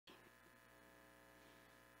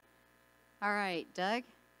All right, Doug,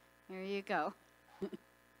 here you go.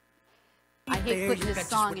 I hate putting this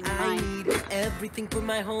song in your mind. Everything for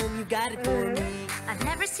my home, you got it for me. I've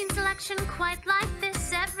never seen selection quite like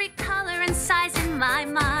this. Every color and size in my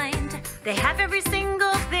mind. They have every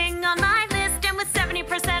single thing on my list, and with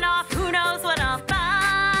 70% off, who knows what I'll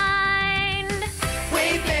find.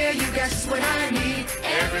 Wayfair, you got just what I need.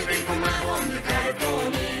 Everything for my home, you got it for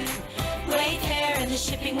me. Wayfair, and the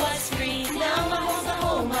shipping was free. Now my home's the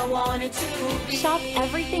home I wanted to be. Shop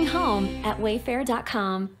everything home at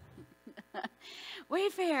wayfair.com.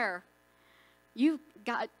 Wayfair, you've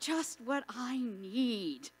got just what I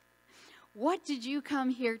need. What did you come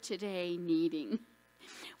here today needing?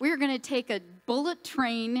 We're going to take a bullet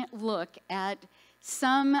train look at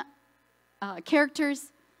some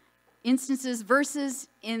characters, instances, verses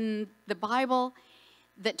in the Bible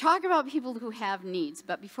that talk about people who have needs.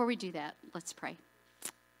 But before we do that, let's pray.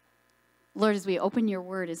 Lord, as we open your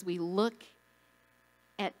word, as we look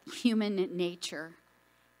at human nature,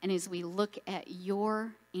 and as we look at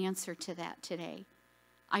your answer to that today,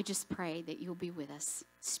 I just pray that you'll be with us.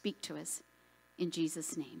 Speak to us. In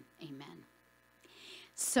Jesus' name, amen.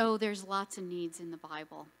 So there's lots of needs in the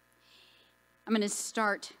Bible. I'm going to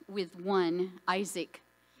start with one, Isaac.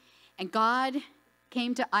 And God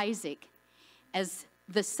came to Isaac as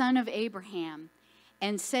the son of Abraham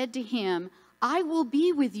and said to him, I will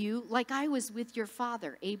be with you like I was with your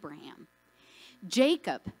father, Abraham.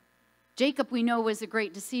 Jacob, we know, was a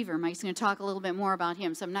great deceiver. Mike's going to talk a little bit more about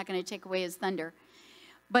him, so I'm not going to take away his thunder.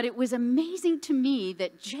 But it was amazing to me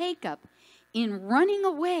that Jacob, in running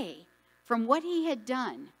away from what he had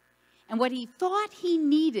done and what he thought he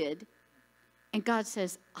needed, and God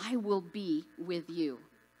says, I will be with you.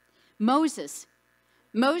 Moses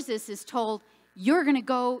is told, you're going to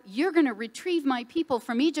go, you're going to retrieve my people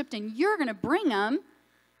from Egypt, and you're going to bring them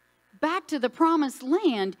back to the promised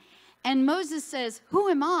land. And Moses says, who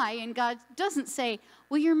am I? And God doesn't say,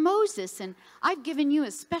 well, you're Moses, and I've given you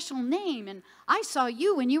a special name, and I saw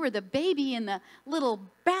you when you were the baby in the little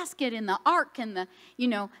basket in the ark, and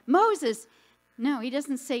Moses. No, he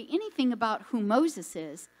doesn't say anything about who Moses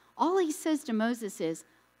is. All he says to Moses is,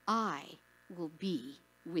 I will be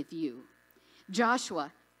with you.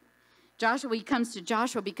 Joshua, he comes to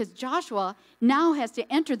Joshua because Joshua now has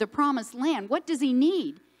to enter the promised land. What does he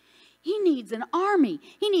need? He needs an army.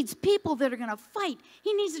 He needs people that are going to fight.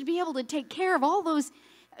 He needs to be able to take care of all those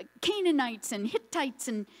Canaanites and Hittites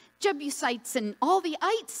and Jebusites and all the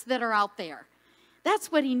ites that are out there.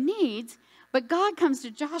 That's what he needs. But God comes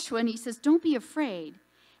to Joshua and he says, don't be afraid.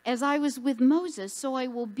 As I was with Moses, so I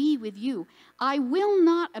will be with you. I will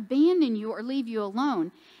not abandon you or leave you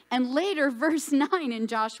alone. And later, verse 9 in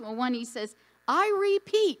Joshua 1, he says, I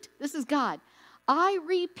repeat, this is God, I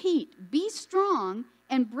repeat, be strong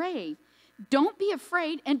and brave. Don't be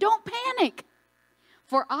afraid and don't panic.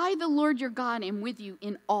 For I, the Lord your God, am with you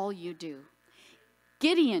in all you do.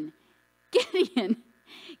 Gideon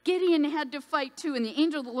had to fight too. And the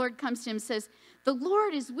angel of the Lord comes to him and says, the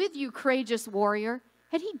Lord is with you, courageous warrior.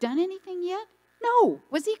 Had he done anything yet? No.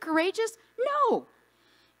 Was he courageous? No.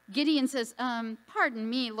 Gideon says, pardon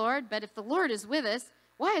me, Lord, but if the Lord is with us,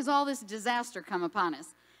 why has all this disaster come upon us?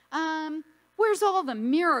 Where's all the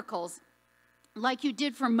miracles like you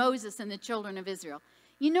did for Moses and the children of Israel?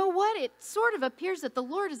 You know what? It sort of appears that the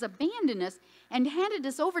Lord has abandoned us and handed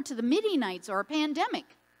us over to the Midianites or a pandemic.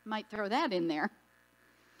 Might throw that in there.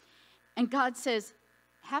 And God says,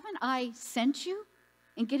 haven't I sent you?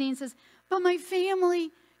 And Gideon says, but my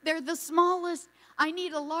family, they're the smallest. I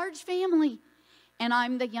need a large family. And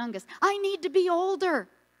I'm the youngest. I need to be older.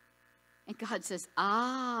 And God says,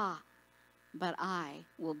 but I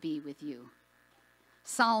will be with you.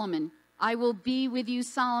 Solomon, I will be with you,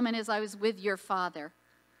 Solomon, as I was with your father.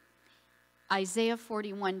 Isaiah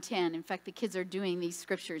 41:10. In fact, the kids are doing these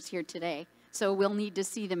scriptures here today, so we'll need to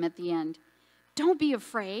see them at the end. Don't be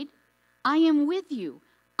afraid. I am with you.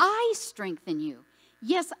 I strengthen you.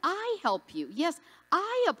 Yes, I help you. Yes,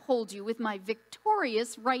 I uphold you with my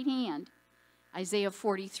victorious right hand. Isaiah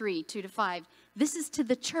 43:2-5. This is to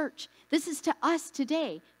the church. This is to us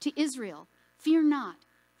today, to Israel. Fear not,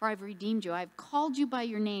 for I've redeemed you. I've called you by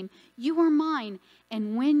your name. You are mine,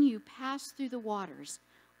 and when you pass through the waters,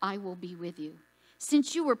 I will be with you.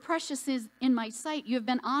 Since you were precious in my sight, you have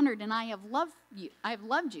been honored, and I have loved you. I have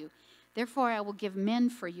loved you. Therefore, I will give men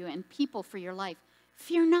for you and people for your life.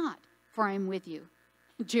 Fear not, for I am with you.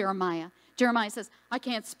 Jeremiah says, I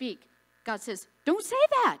can't speak. God says, don't say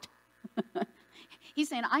that. He's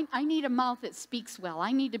saying, I need a mouth that speaks well.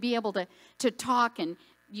 I need to be able to talk, and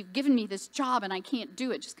you've given me this job, and I can't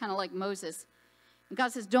do it, just kind of like Moses. And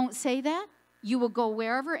God says, don't say that. You will go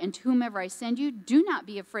wherever and to whomever I send you. Do not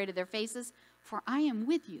be afraid of their faces, for I am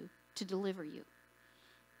with you to deliver you.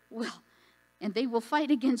 Well, and they will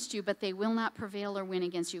fight against you, but they will not prevail or win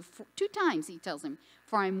against you. 2 times he tells him,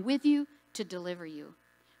 for I am with you to deliver you.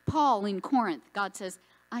 Paul in Corinth, God says,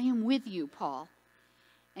 I am with you, Paul.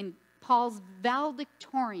 And Paul's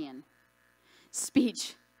valedictorian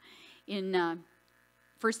speech in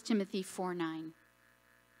 1 Timothy 4:9.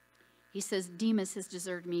 He says, Demas has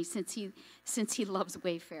deserted me since he loves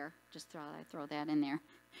Wayfair. Just throw that in there.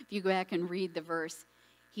 If you go back and read the verse,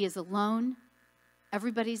 he is alone.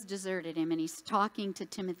 Everybody's deserted him, and he's talking to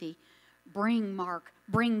Timothy. Bring Mark,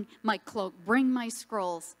 bring my cloak, bring my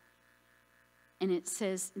scrolls. And it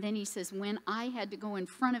says, then he says, when I had to go in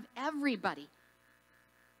front of everybody,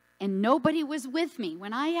 and nobody was with me,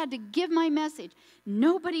 when I had to give my message,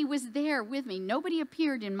 nobody was there with me. Nobody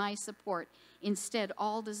appeared in my support. Instead,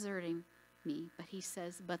 all deserting me. But he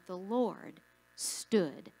says, but the Lord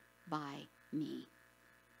stood by me.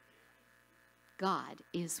 God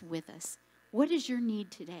is with us. What is your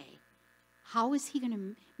need today? How is he going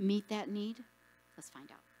to meet that need? Let's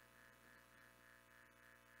find out.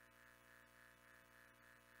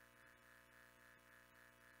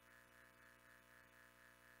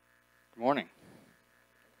 Good morning.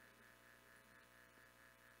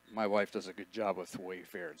 My wife does a good job with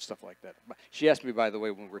Wayfair and stuff like that. She asked me, by the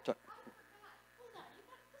way, when we're talking. Hold on.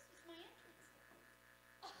 This is my entrance.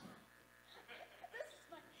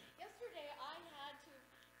 Yesterday I had to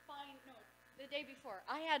find, the day before,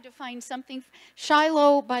 I had to find something.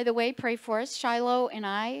 Shiloh, by the way, pray for us. Shiloh and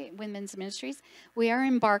I, Women's Ministries, we are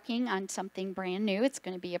embarking on something brand new. It's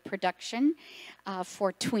going to be a production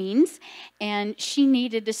for tweens. And she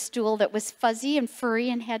needed a stool that was fuzzy and furry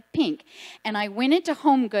and had pink. And I went into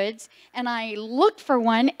Home Goods and I looked for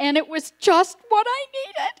one, and it was just what I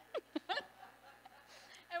needed.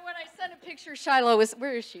 And when I sent a picture, Shiloh was,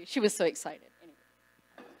 where is she? She was so excited. Anyway,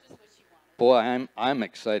 just what she wanted. Boy, I'm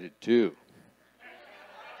excited too.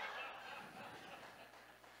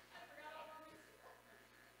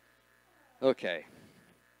 Okay.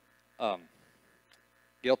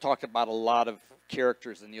 Gail talked about a lot of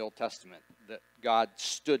characters in the Old Testament that God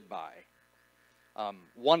stood by.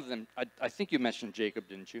 One of them, I think you mentioned Jacob,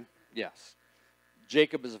 didn't you? Yes.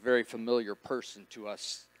 Jacob is a very familiar person to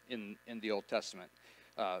us in the Old Testament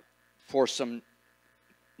for some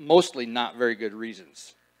mostly not very good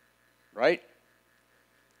reasons, right?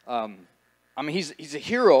 I mean, he's a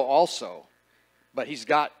hero also, but he's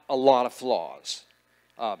got a lot of flaws.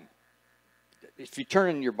 If you turn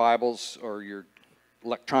in your Bibles or your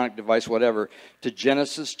electronic device, whatever, to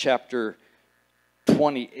Genesis chapter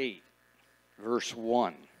 28, verse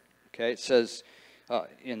 1. Okay, it says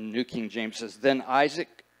in New King James, says, Then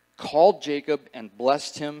Isaac called Jacob and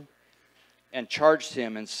blessed him and charged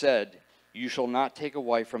him and said, You shall not take a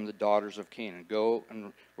wife from the daughters of Canaan. Go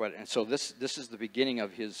and what? And so this is the beginning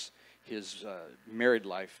of his married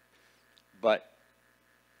life. But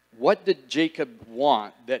what did Jacob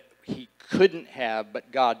want that he couldn't have,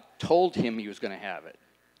 but God told him he was going to have it?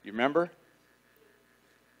 You remember?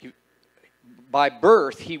 By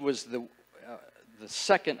birth, he was the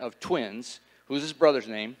second of twins. Who's his brother's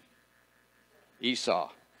name? Esau.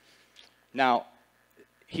 Now,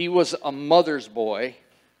 he was a mother's boy.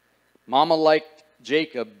 Mama liked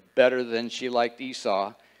Jacob better than she liked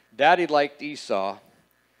Esau. Daddy liked Esau.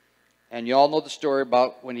 And you all know the story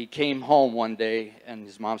about when he came home one day and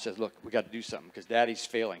his mom says, look, we got to do something because Daddy's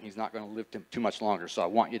failing. He's not going to live too much longer. So I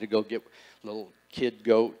want you to go get a little kid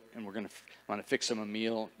goat and we're going to fix him a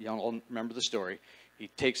meal. You all remember the story. He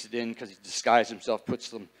takes it in because he disguised himself, puts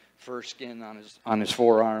some fur skin on his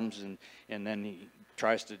forearms, and then he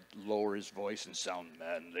tries to lower his voice and sound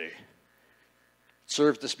manly.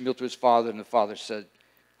 Serves this meal to his father, and the father said,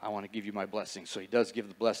 I want to give you my blessing. So he does give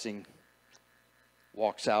the blessing,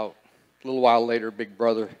 walks out. A little while later, big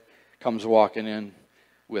brother comes walking in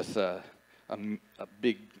with a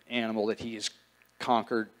big animal that he has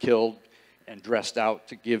conquered, killed, and dressed out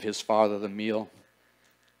to give his father the meal.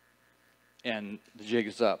 And the jig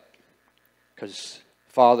is up because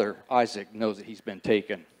Father Isaac knows that he's been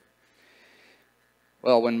taken.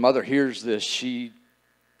 Well, when Mother hears this, she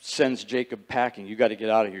sends Jacob packing. You got to get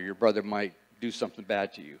out of here. Your brother might do something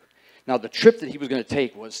bad to you. Now, the trip that he was going to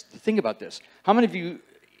take was, think about this. How many of you,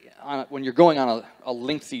 when you're going on a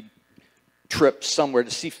lengthy trip somewhere to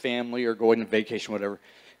see family or going on vacation, whatever,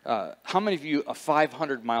 how many of you, a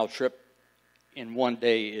 500-mile trip in one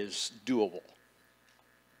day is doable?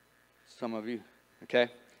 Some of you, okay?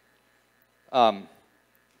 How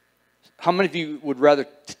many of you would rather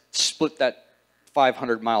split that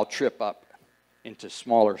 500-mile trip up into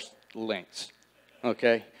smaller lengths?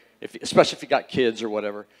 Okay? especially if you got kids or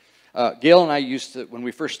whatever. Gail and I used to, when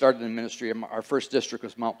we first started in ministry, our first district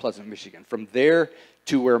was Mount Pleasant, Michigan. From there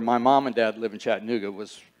to where my mom and dad live in Chattanooga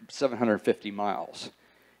was 750 miles.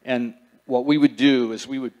 And what we would do is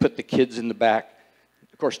we would put the kids in the back.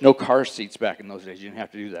 Of course, no car seats back in those days. You didn't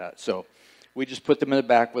have to do that. So we just put them in the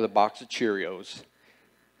back with a box of Cheerios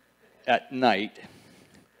at night,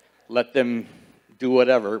 let them do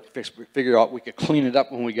whatever, figure out we could clean it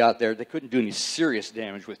up when we got there. They couldn't do any serious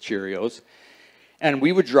damage with Cheerios. And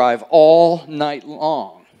we would drive all night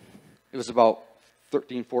long. It was about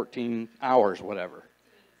 13, 14 hours, whatever.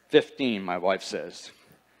 15, my wife says.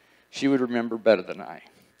 She would remember better than I.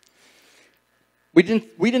 We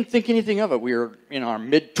didn't think anything of it. We were in our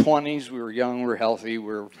mid-20s. We were young. We were healthy.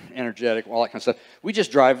 We were energetic, all that kind of stuff. We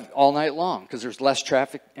just drive all night long because there's less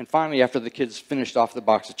traffic. And finally, after the kids finished off the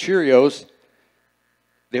box of Cheerios,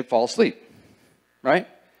 they'd fall asleep, right?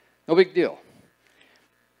 No big deal.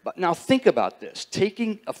 But now think about this.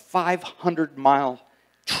 Taking a 500-mile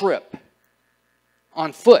trip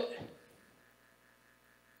on foot.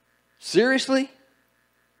 Seriously?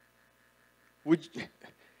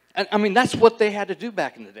 I mean, that's what they had to do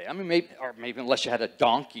back in the day. I mean, maybe unless you had a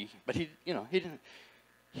donkey. But he didn't.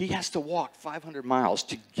 He has to walk 500 miles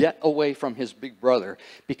to get away from his big brother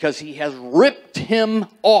because he has ripped him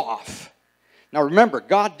off. Now remember,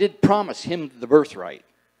 God did promise him the birthright.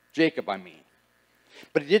 Jacob, I mean.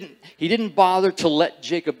 But he didn't bother to let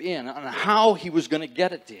Jacob in on how he was going to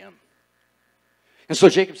get it to him. And so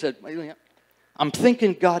Jacob said, I'm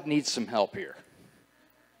thinking God needs some help here.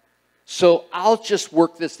 So I'll just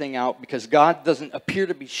work this thing out because God doesn't appear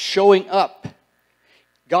to be showing up.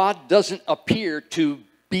 God doesn't appear to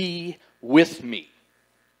be with me.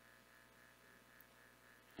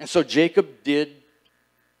 And so Jacob did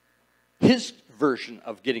his version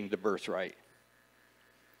of getting the birthright.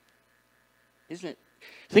 Isn't it?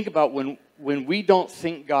 Think about when we don't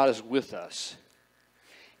think God is with us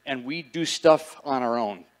and we do stuff on our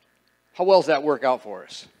own. How well does that work out for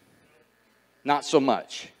us? Not so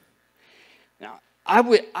much. Now,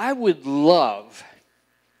 I would love,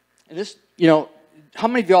 and this, how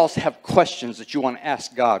many of y'all have questions that you want to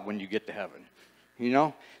ask God when you get to heaven?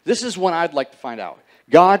 This is one I'd like to find out.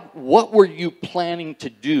 God, what were you planning to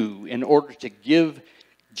do in order to give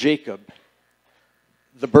Jacob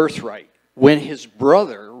the birthright when his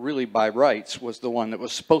brother, really by rights, was the one that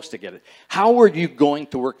was supposed to get it? How were you going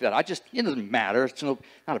to work that out? It doesn't matter. It's not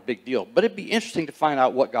a big deal. But it'd be interesting to find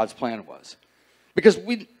out what God's plan was. Because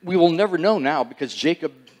we will never know now because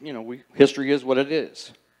Jacob, history is what it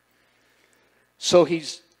is. So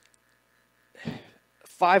he's a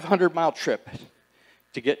 500-mile trip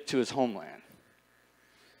to get to his homeland.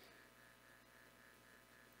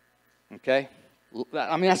 Okay?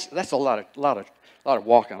 I mean, that's a lot of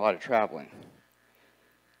walking, a lot of traveling.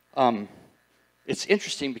 It's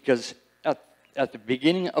interesting because at the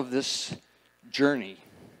beginning of this journey,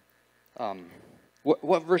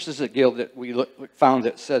 what verse is it, Gail, that we found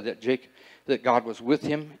that said that God was with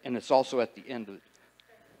him, and it's also at the end of it?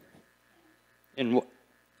 In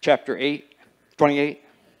chapter 8, 28?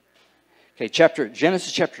 Okay,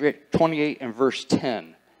 Genesis chapter 8, 28 and verse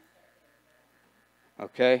 10.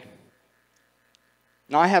 Okay?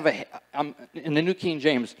 Now I have in the New King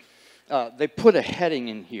James, they put a heading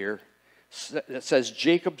in here that says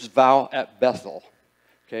Jacob's vow at Bethel.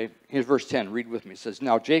 Okay, here's verse 10. Read with me. It says,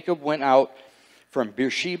 now Jacob went out from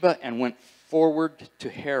Beersheba and went forward to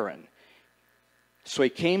Haran. So he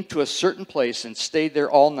came to a certain place and stayed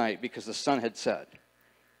there all night because the sun had set.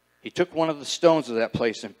 He took one of the stones of that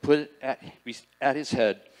place and put it at his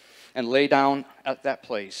head and lay down at that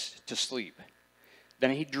place to sleep.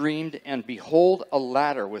 Then he dreamed, and behold, a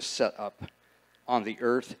ladder was set up on the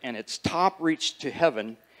earth, and its top reached to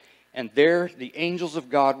heaven, and there the angels of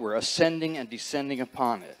God were ascending and descending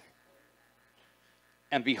upon it.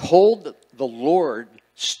 And behold, the Lord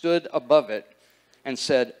stood above it and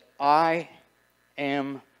said, I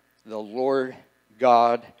am the Lord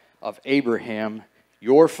God of Abraham,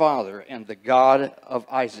 your father, and the God of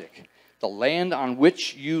Isaac. The land on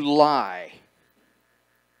which you lie,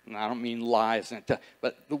 and I don't mean lies,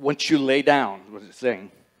 but once you lay down, what is it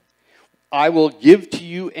saying? I will give to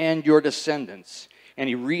you and your descendants. And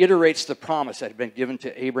he reiterates the promise that had been given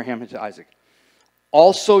to Abraham and to Isaac.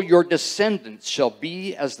 Also your descendants shall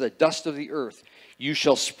be as the dust of the earth. You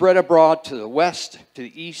shall spread abroad to the west, to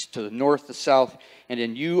the east, to the north, the south, and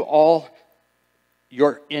in your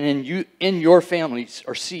families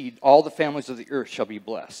or seed, all the families of the earth shall be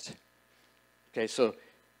blessed. Okay, so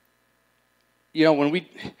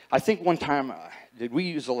I think one time, did we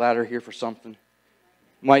use a ladder here for something?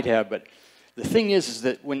 Might have, but the thing is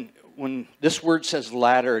that when when this word says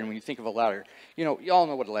ladder, and when you think of a ladder, you know, you all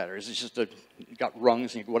know what a ladder is. It's just got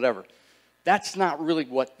rungs and whatever. That's not really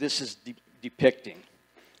what this is depicting.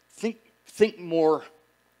 Think more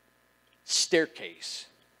staircase,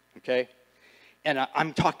 okay? And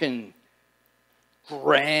I'm talking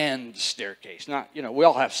grand staircase. Not, you know, we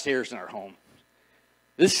all have stairs in our home.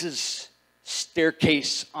 This is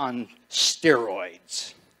staircase on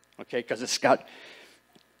steroids, okay? Because it's got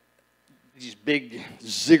these big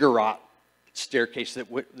ziggurat staircase that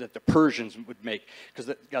the Persians would make, because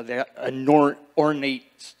they got that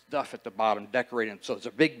ornate stuff at the bottom, decorated. So it's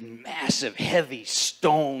a big, massive, heavy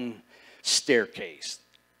stone staircase.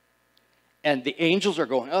 And the angels are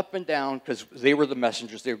going up and down because they were the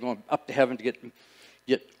messengers. They were going up to heaven to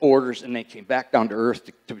get orders, and they came back down to earth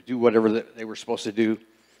to do whatever they were supposed to do.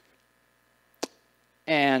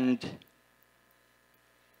 And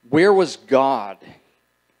where was God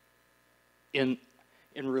in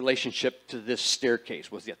relationship to this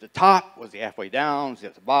staircase? Was he at the top? Was he halfway down? Was he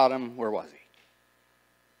at the bottom? Where was he?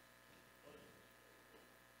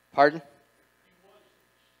 Pardon?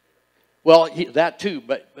 Well, that too,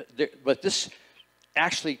 but this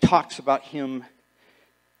actually talks about him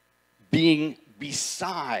being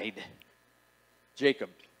beside Jacob.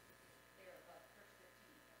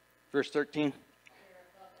 Verse 13.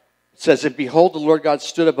 It says, and behold, the Lord God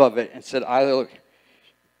stood above it and said, I look.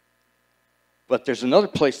 But there's another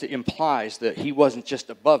place that implies that he wasn't just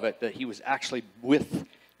above it, that he was actually with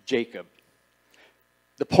Jacob.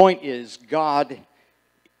 The point is, God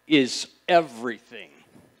is everything.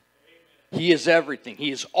 He is everything. He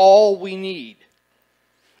is all we need.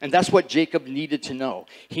 And that's what Jacob needed to know.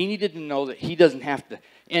 He needed to know that he doesn't have to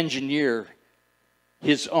engineer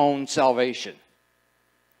his own salvation.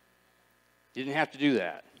 He didn't have to do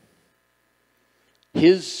that.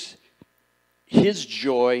 His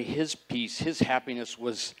joy, his peace, his happiness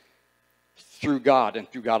was through God and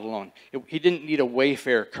through God alone. He didn't need a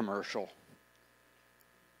Wayfair commercial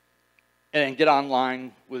and get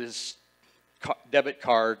online with his debit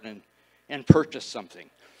card and purchase something.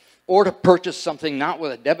 Or to purchase something not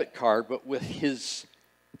with a debit card, but with his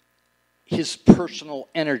personal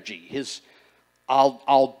energy.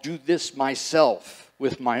 I'll do this myself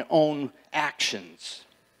with my own actions.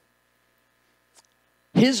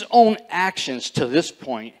 His own actions to this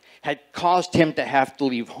point had caused him to have to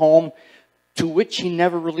leave home, to which he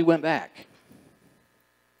never really went back.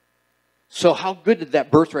 So how good did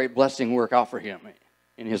that birthright blessing work out for him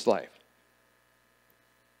in his life?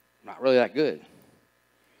 Not really that good.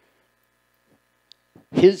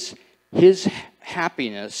 His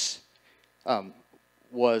happiness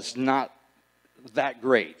was not that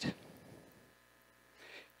great.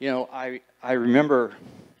 You know, I remember,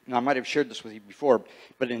 and I might have shared this with you before,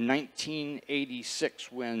 but in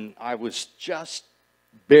 1986, when I was just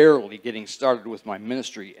barely getting started with my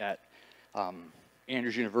ministry at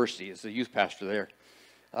Andrews University as the youth pastor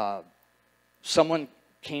there, someone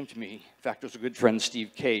came to me. In fact, it was a good friend,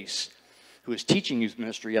 Steve Case, who was teaching youth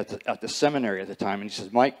ministry at the seminary at the time, and he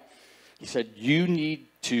says, Mike, he said, you need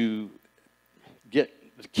to get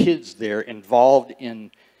the kids there involved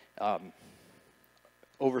in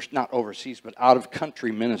not overseas, but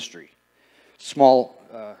out-of-country ministry, small,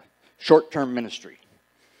 short-term ministry.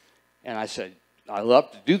 And I said, I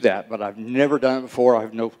love to do that, but I've never done it before. I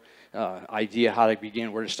have no idea how to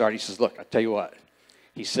begin, where to start. He says, look, I'll tell you what.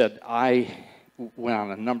 He said, I went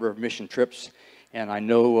on a number of mission trips, and I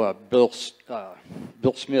know Bill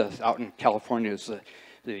Smith out in California is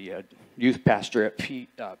the youth pastor at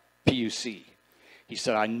PUC. He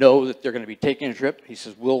said, I know that they're going to be taking a trip. He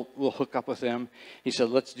says, we'll hook up with them. He said,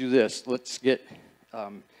 let's do this. Let's get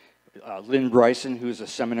Lynn Bryson, who was a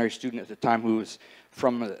seminary student at the time, who was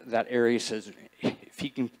from that area. He says, if he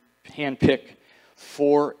can handpick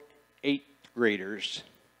 4 8th graders,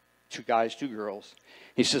 2 guys, 2 girls,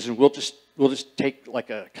 he says, and we'll just take like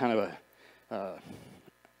a kind of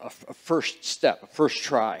a first step, a first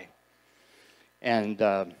try. And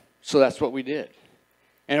so that's what we did.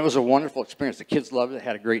 And it was a wonderful experience. The kids loved it,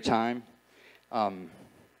 had a great time.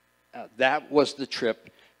 That was the trip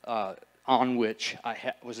on which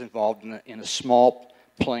I was involved in a small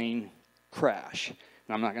plane crash.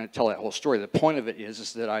 And I'm not going to tell that whole story. The point of it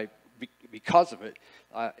is that because of it,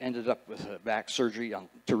 I ended up with a back surgery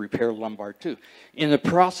to repair lumbar too. In the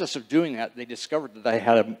process of doing that, they discovered that I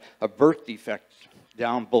had a birth defect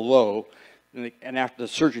down below. And after the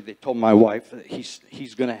surgery, they told my wife that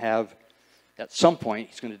he's going to have, at some point,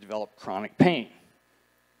 he's going to develop chronic pain.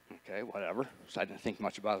 Okay, whatever. So I didn't think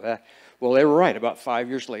much about that. Well, they were right. About 5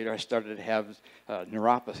 years later, I started to have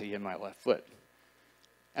neuropathy in my left foot.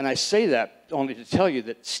 And I say that only to tell you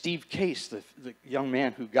that Steve Case, the young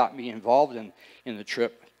man who got me involved in the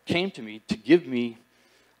trip, came to me to give me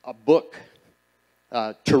a book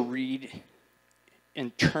to read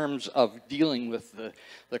in terms of dealing with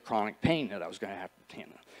the chronic pain that I was going to have to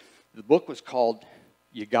handle. The book was called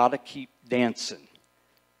You Gotta Keep Dancing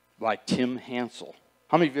by Tim Hansel.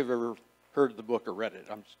 How many of you have ever heard of the book or read it?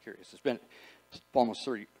 I'm just curious. It's been almost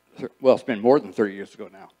 30, well, it's been more than 30 years ago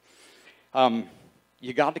now.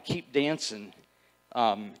 You Gotta Keep Dancing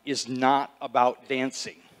is not about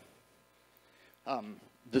dancing.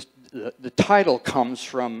 The title comes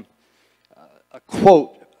from a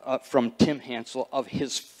quote from Tim Hansel of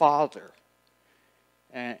his father.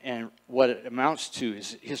 And what it amounts to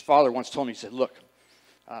is his father once told me, he said, look,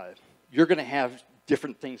 you're going to have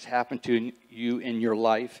different things happen to you in your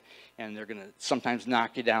life, and they're going to sometimes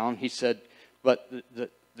knock you down. He said, but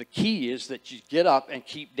the key is that you get up and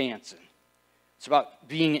keep dancing. It's about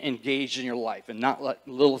being engaged in your life and not let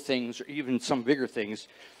little things or even some bigger things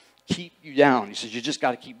keep you down. He says, you just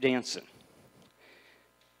got to keep dancing.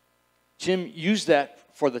 Tim used that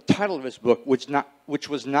for the title of his book, which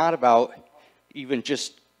was not about even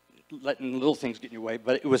just letting little things get in your way,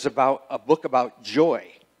 but it was about a book about joy.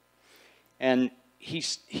 And he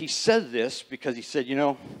said this because he said, you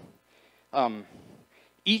know,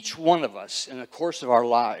 each one of us in the course of our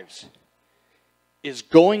lives is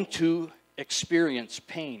going to experience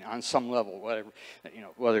pain on some level,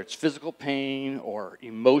 whether it's physical pain or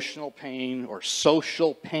emotional pain or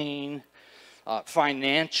social pain,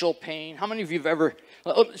 financial pain. How many of you have ever,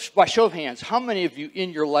 by show of hands, how many of you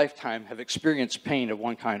in your lifetime have experienced pain of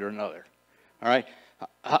one kind or another? All right?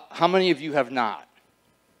 How many of you have not?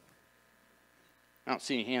 I don't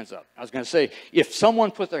see any hands up. I was going to say, if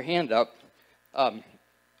someone put their hand up,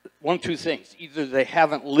 one of two things. Either they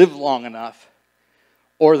haven't lived long enough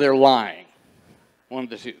or they're lying. One of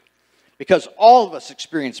the two. Because all of us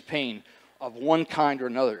experience pain of one kind or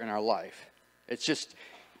another in our life. It's just,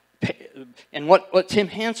 and what Tim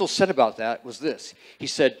Hansel said about that was this. He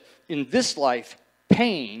said, in this life,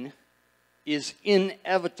 pain is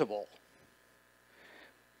inevitable.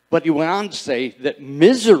 But he went on to say that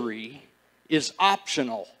misery is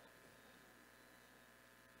optional.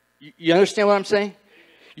 You understand what I'm saying?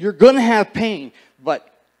 You're going to have pain, but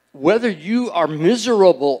whether you are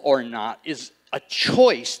miserable or not is a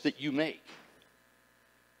choice that you make.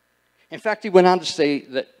 In fact, he went on to say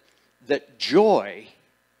that joy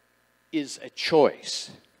is a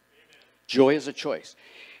choice. Joy is a choice.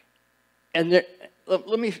 And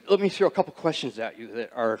let me throw a couple questions at you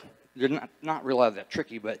that are they're not really that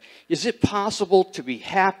tricky, but is it possible to be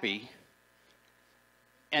happy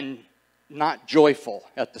and not joyful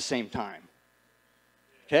at the same time?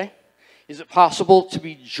 Okay? Is it possible to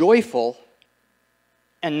be joyful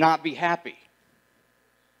and not be happy?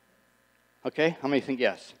 Okay? How many think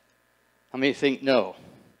yes? How many think no?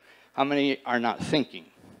 How many are not thinking?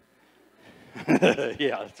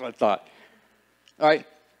 Yeah, that's what I thought. All right.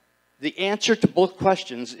 The answer to both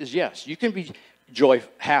questions is yes. You can be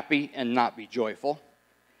happy and not be joyful.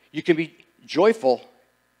 You can be joyful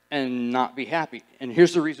and not be happy. And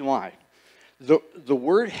here's the reason why. The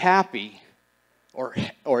word happy,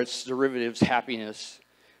 or its derivatives, happiness,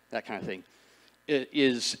 that kind of thing,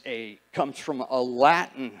 comes from a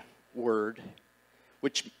Latin word,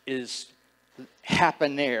 which is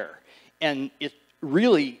happenere. And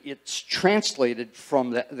it's translated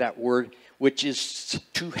from that word, which is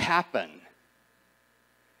to happen.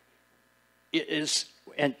 It is,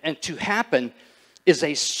 and to happen is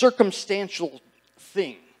a circumstantial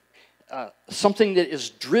thing, something that is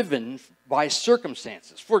driven by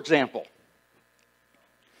circumstances. For example,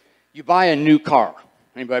 you buy a new car.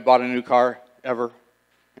 Anybody bought a new car ever?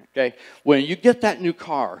 Okay. When you get that new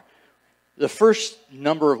car, the first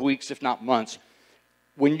number of weeks, if not months,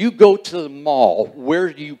 when you go to the mall,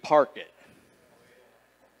 where do you park it?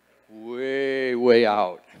 Way, way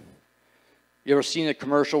out. You ever seen a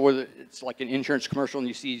commercial where it's like an insurance commercial and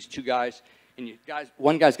you see these two guys, and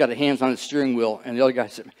one guy's got a hands on the steering wheel and the other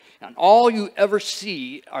guy's sitting, and all you ever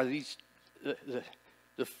see are these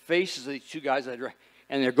the faces of these two guys that are,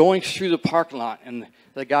 and they're going through the parking lot, and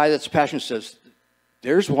the guy that's passionate says,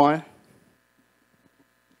 "There's one.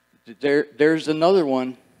 There's another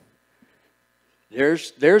one.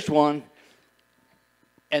 There's one."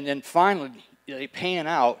 And then finally they pan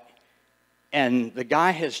out, and the guy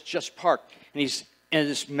has just parked, and he's in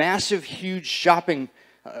this massive, huge shopping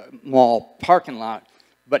mall parking lot,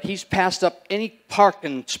 but he's passed up any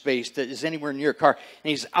parking space that is anywhere near a car, and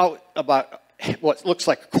he's out about what looks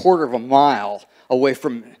like a quarter of a mile away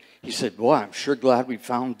from. He said, "Boy, I'm sure glad we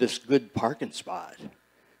found this good parking spot."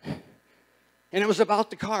 And it was about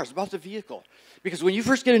the car. It was about the vehicle. Because when you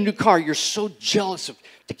first get a new car, you're so jealous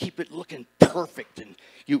to keep it looking perfect. And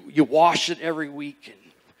you wash it every week and,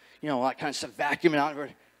 all that kind of stuff, vacuum it out.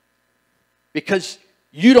 Because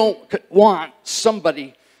you don't want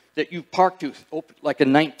somebody that you parked to, like a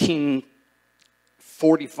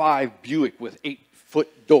 1945 Buick with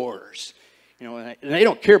 8-foot doors. And they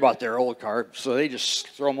don't care about their old car, so they just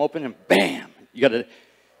throw them open and bam,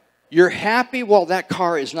 you're happy while that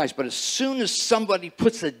car is nice, but as soon as somebody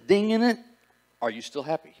puts a ding in it, are you still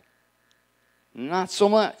happy? Not so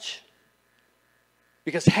much.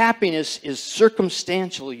 Because happiness is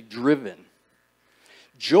circumstantially driven.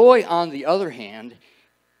 Joy, on the other hand,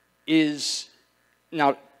 is,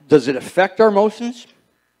 now, does it affect our emotions?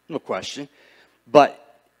 No question.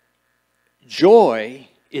 But joy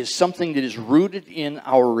is something that is rooted in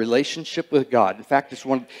our relationship with God. In fact, it's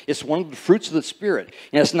one of the fruits of the Spirit.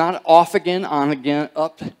 And it's not off again, on again,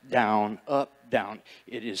 up, down, up, down.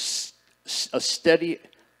 It is a steady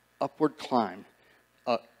upward climb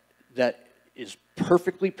that is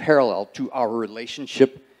perfectly parallel to our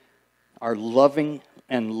relationship, our loving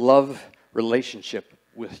and love relationship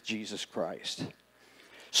with Jesus Christ.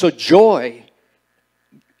 So joy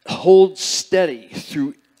holds steady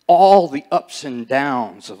through all the ups and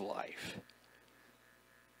downs of life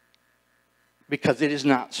because it is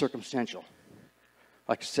not circumstantial.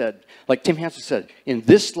 Like I said, like Tim Hansen said, in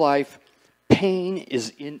this life, pain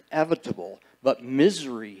is inevitable, but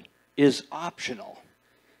misery is optional.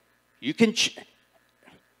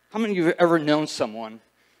 How many of you have ever known someone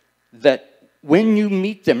that when you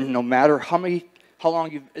meet them, no matter how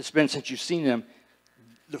long it's been since you've seen them,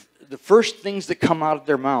 the first things that come out of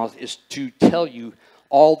their mouth is to tell you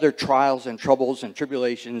all their trials and troubles and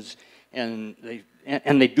tribulations, and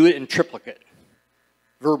they do it in triplicate,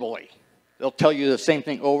 verbally. They'll tell you the same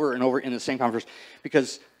thing over and over in the same conversation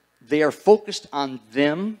because they are focused on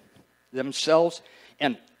themselves,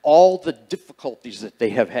 and all the difficulties that they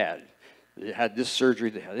have had. They had this surgery,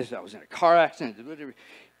 they had this, I was in a car accident,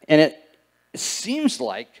 and it seems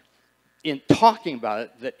like in talking about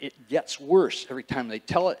it that it gets worse every time they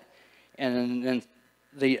tell it, and then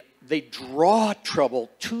they draw trouble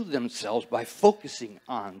to themselves by focusing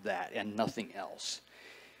on that and nothing else.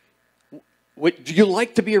 Do you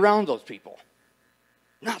like to be around those people?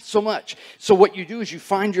 Not so much. So what you do is you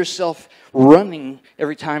find yourself running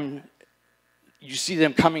every time you see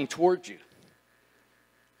them coming towards you.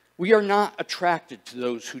 We are not attracted to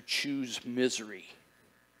those who choose misery.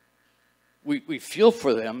 We feel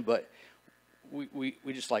for them, but we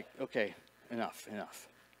just like, okay, enough.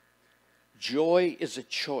 Joy is a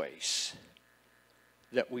choice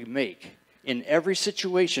that we make in every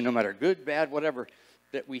situation, no matter good, bad, whatever,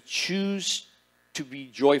 that we choose to be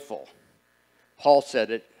joyful. Paul said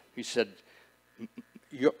it. He said,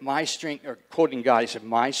 my strength, or quoting God, he said,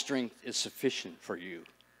 my strength is sufficient for you.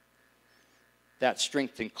 That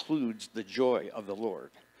strength includes the joy of the Lord.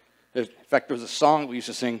 In fact, there was a song we used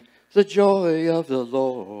to sing, the joy of the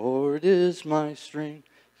Lord is my strength.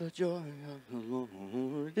 The joy of the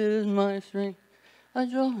Lord is my strength. The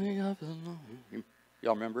joy of the Lord.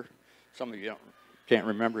 Y'all remember? Some of you can't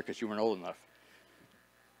remember because you weren't old enough.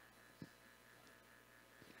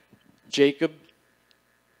 Jacob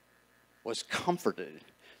was comforted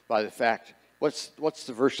by the fact, what's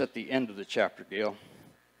the verse at the end of the chapter, Gail?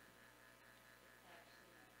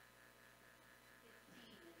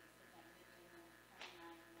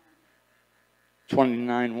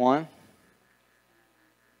 29:1.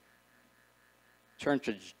 Turn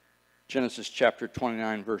to Genesis chapter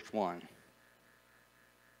 29, verse 1.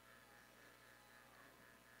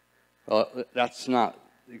 Well, that's not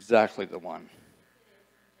exactly the one.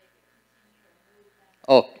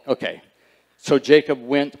 Oh, okay. So Jacob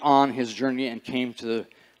went on his journey and came to the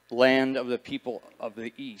land of the people of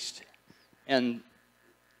the east. And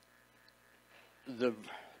the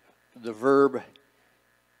verb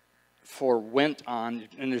for went on,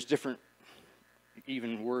 and there's different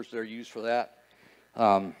even words that are used for that.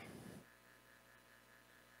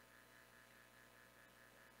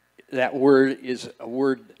 That word is a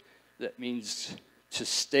word that means to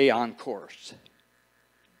stay on course.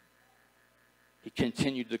 He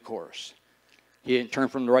continued the course. He didn't turn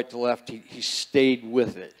from the right to left. He stayed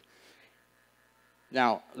with it.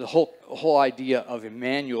 Now, the whole idea of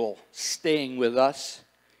Emmanuel staying with us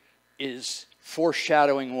is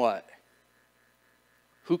foreshadowing what?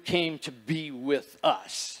 Who came to be with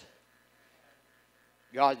us?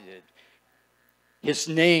 God did. His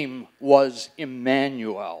name was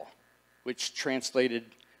Emmanuel, which translated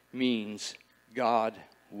means God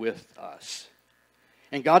with us.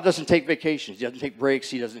 And God doesn't take vacations. He doesn't take breaks.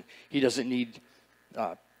 He doesn't need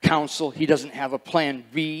counsel. He doesn't have a plan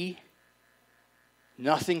B.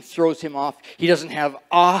 Nothing throws him off. He doesn't have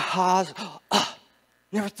ahas. Ah,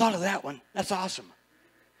 never thought of that one. That's awesome.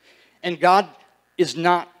 And God does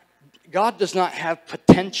not have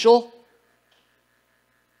potential.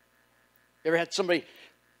 You ever had somebody,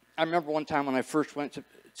 I remember one time when I first went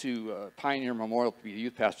to Pioneer Memorial to be the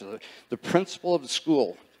youth pastor, the principal of the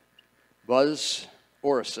school, Buzz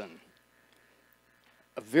Orison,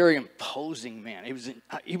 a very imposing man.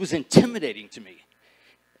 He was intimidating to me.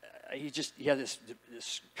 He had this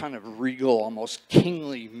kind of regal, almost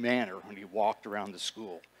kingly manner when he walked around the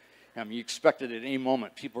school. I mean, you expected at any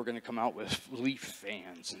moment people were going to come out with leaf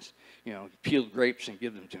fans and, you know, peeled grapes and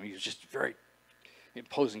give them to him. He was just a very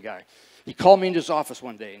imposing guy. He called me into his office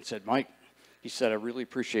one day and said, Mike, he said, I really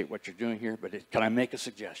appreciate what you're doing here, but can I make a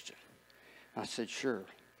suggestion? I said, sure.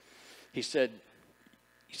 He said,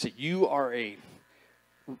 you are a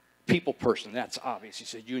people person. That's obvious. He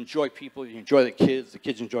said, you enjoy people, you enjoy the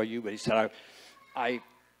kids enjoy you. But he said, I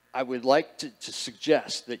would like to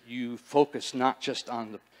suggest that you focus not just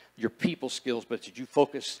on your people skills, but that you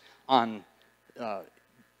focus on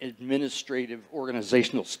administrative,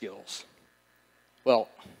 organizational skills. Well,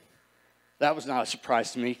 that was not a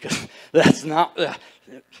surprise to me, because that's not,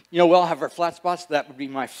 we all have our flat spots. That would be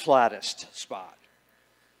my flattest spot.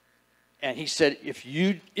 And he said, if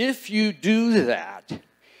you do that,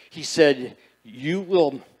 he said, you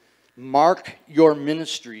will mark your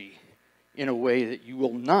ministry in a way that you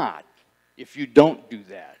will not if you don't do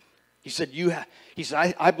that. He said,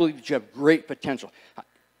 I believe that you have great potential.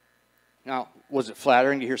 Now, was it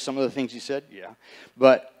flattering to hear some of the things he said? Yeah.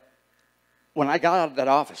 But when I got out of that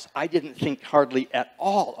office, I didn't think hardly at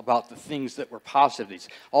all about the things that were positive.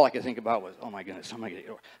 All I could think about was, oh my goodness,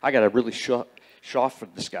 I got to really show off for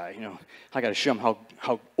this guy. I got to show him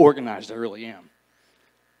how organized I really am.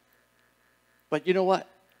 But you know what?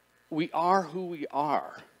 We are who we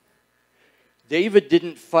are. David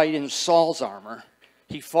didn't fight in Saul's armor.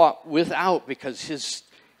 He fought without, because his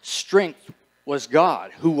strength was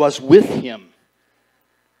God, who was with him.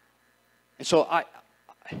 And so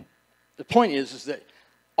the point is that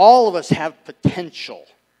all of us have potential,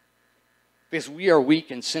 because we are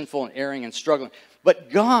weak and sinful and erring and struggling. But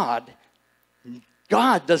God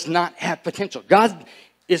does not have potential. God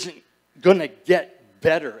isn't going to get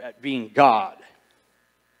better at being God.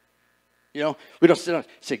 We don't sit down and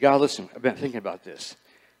say, God, listen, I've been thinking about this.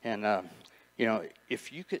 And,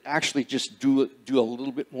 if you could actually just do a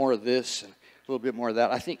little bit more of this and a little bit more of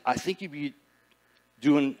that, I think you'd be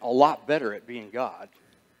doing a lot better at being God.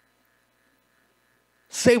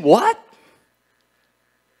 Say what?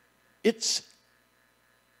 Excuse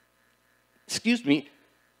me,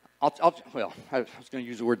 I was going to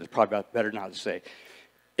use a word that's probably better not to say.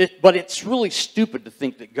 But it's really stupid to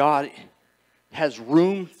think that God has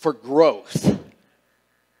room for growth.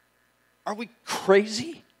 Are we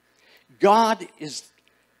crazy? God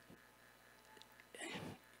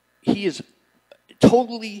He is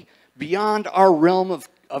totally beyond our realm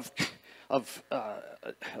of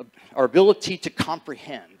our ability to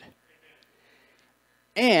comprehend.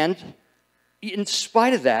 And in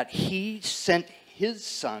spite of that, He sent His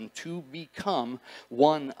Son to become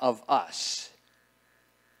one of us.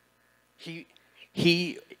 He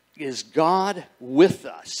is God with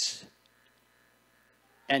us.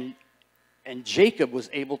 And Jacob was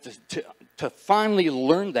able to finally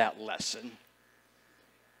learn that lesson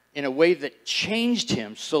in a way that changed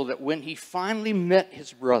him, so that when he finally met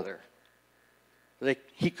his brother,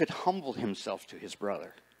 he could humble himself to his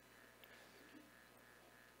brother.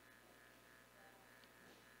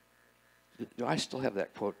 Do I still have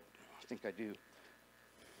that quote? I think I do.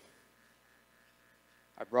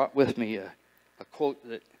 I brought with me a quote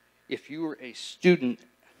that if you were a student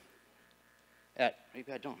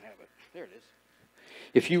maybe I don't have it. There it is.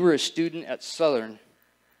 If you were a student at Southern,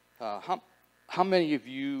 how many of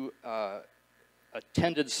you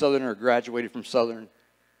attended Southern or graduated from Southern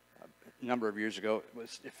a number of years ago?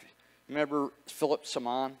 Remember Philip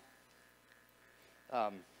Simon?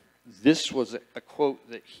 This was a quote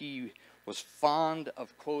that he was fond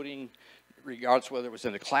of quoting, regardless whether it was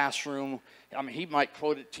in the classroom. I mean, he might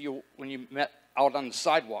quote it to you when you met out on the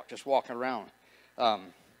sidewalk, just walking around.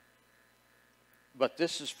 But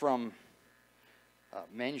this is from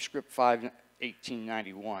Manuscript 5,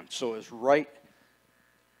 1891. So it was right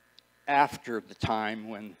after the time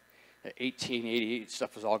when 1888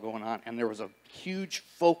 stuff was all going on, and there was a huge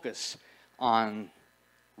focus on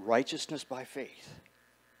righteousness by faith,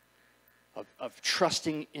 of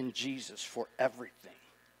trusting in Jesus for everything,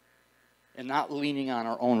 and not leaning on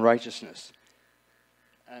our own righteousness.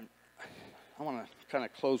 And I want to kind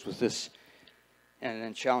of close with this. and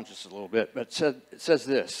then challenge us a little bit. But it says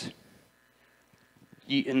this: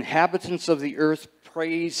 "Ye inhabitants of the earth,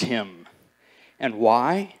 praise him." And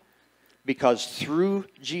why? Because through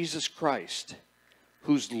Jesus Christ,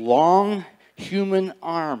 whose long human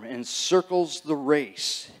arm encircles the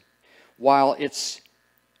race, while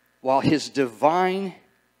his divine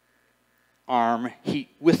arm,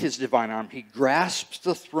 with his divine arm, he grasps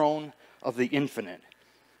the throne of the infinite.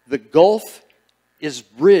 The gulf is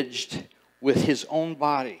bridged with his own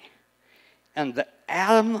body. And the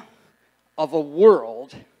atom of a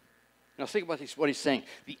world, now think about what he's saying.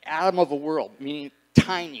 The atom of a world, meaning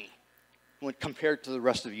tiny when compared to the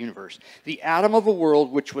rest of the universe. The atom of a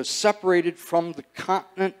world which was separated from the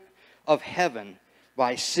continent of heaven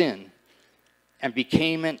by sin and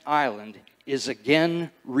became an island is again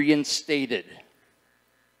reinstated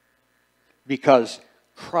because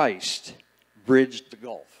Christ bridged the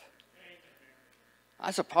gulf.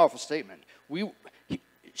 That's a powerful statement.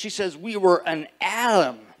 She says we were an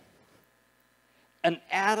atom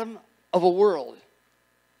of a world.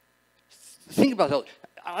 Think about that.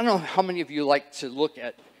 I don't know how many of you like to look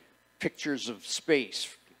at pictures of space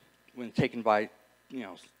when taken by,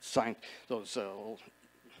 science, those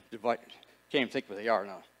device. Can't even think what they are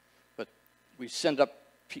now. But we send up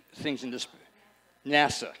things in this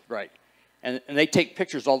NASA, right? And they take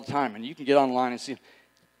pictures all the time, and you can get online and see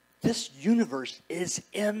this universe is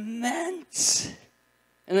immense.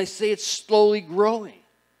 And they say it's slowly growing.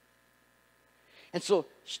 And so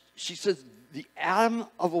she says the atom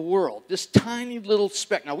of a world, this tiny little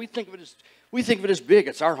speck. Now we think of it as big.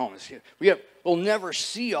 It's our home. We'll never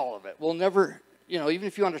see all of it. We'll never, even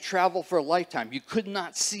if you want to travel for a lifetime, you could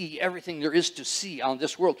not see everything there is to see on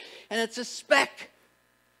this world. And it's a speck.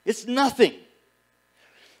 It's nothing.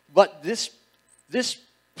 But this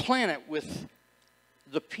planet with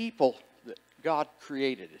the people that God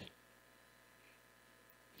created,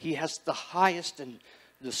 he has the highest and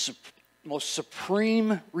the most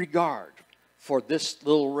supreme regard for this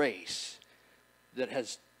little race that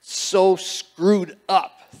has so screwed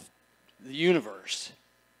up the universe.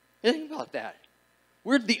 Think about that.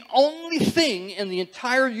 We're the only thing in the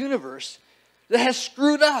entire universe that has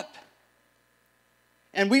screwed up.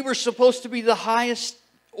 And we were supposed to be the highest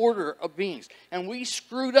order of beings. And we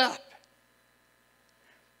screwed up.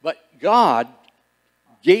 But God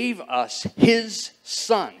gave us his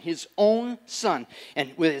son, his own son.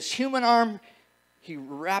 And with his human arm, he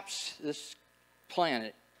wraps this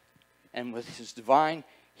planet. And with his divine,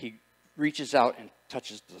 he reaches out and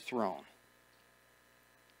touches the throne.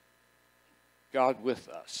 God with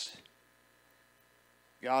us.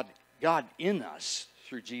 God in us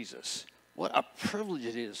through Jesus. What a privilege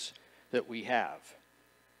it is that we have.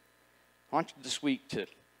 I want you this week to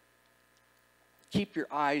keep your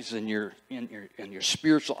eyes and your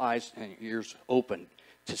spiritual eyes and ears open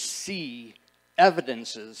to see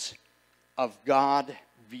evidences of God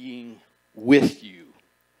being with you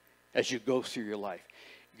as you go through your life.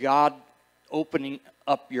 God opening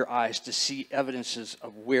up your eyes to see evidences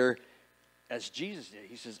of where, as Jesus did,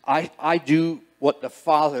 he says, I do what the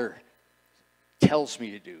Father tells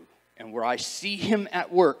me to do. And where I see him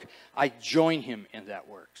at work, I join him in that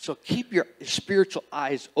work. So keep your spiritual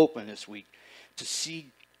eyes open this week to see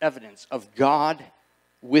evidence of God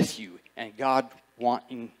with you and God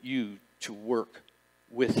wanting you to work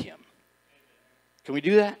with him. Can we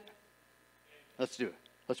do that? Let's do it.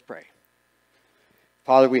 Let's pray.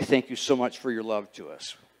 Father, we thank you so much for your love to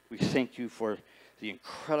us. We thank you for the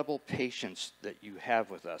incredible patience that you have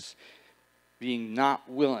with us, being not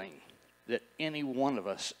willing that any one of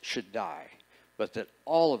us should die, but that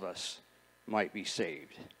all of us might be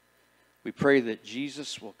saved. We pray that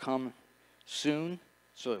Jesus will come soon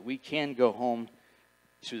so that we can go home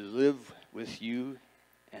to live with you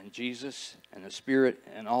and Jesus and the Spirit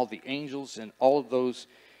and all the angels and all of those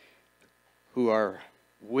who are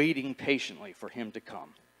waiting patiently for him to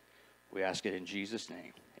come. We ask it in Jesus'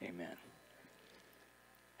 name. Amen.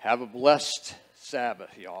 Have a blessed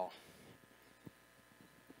Sabbath, y'all.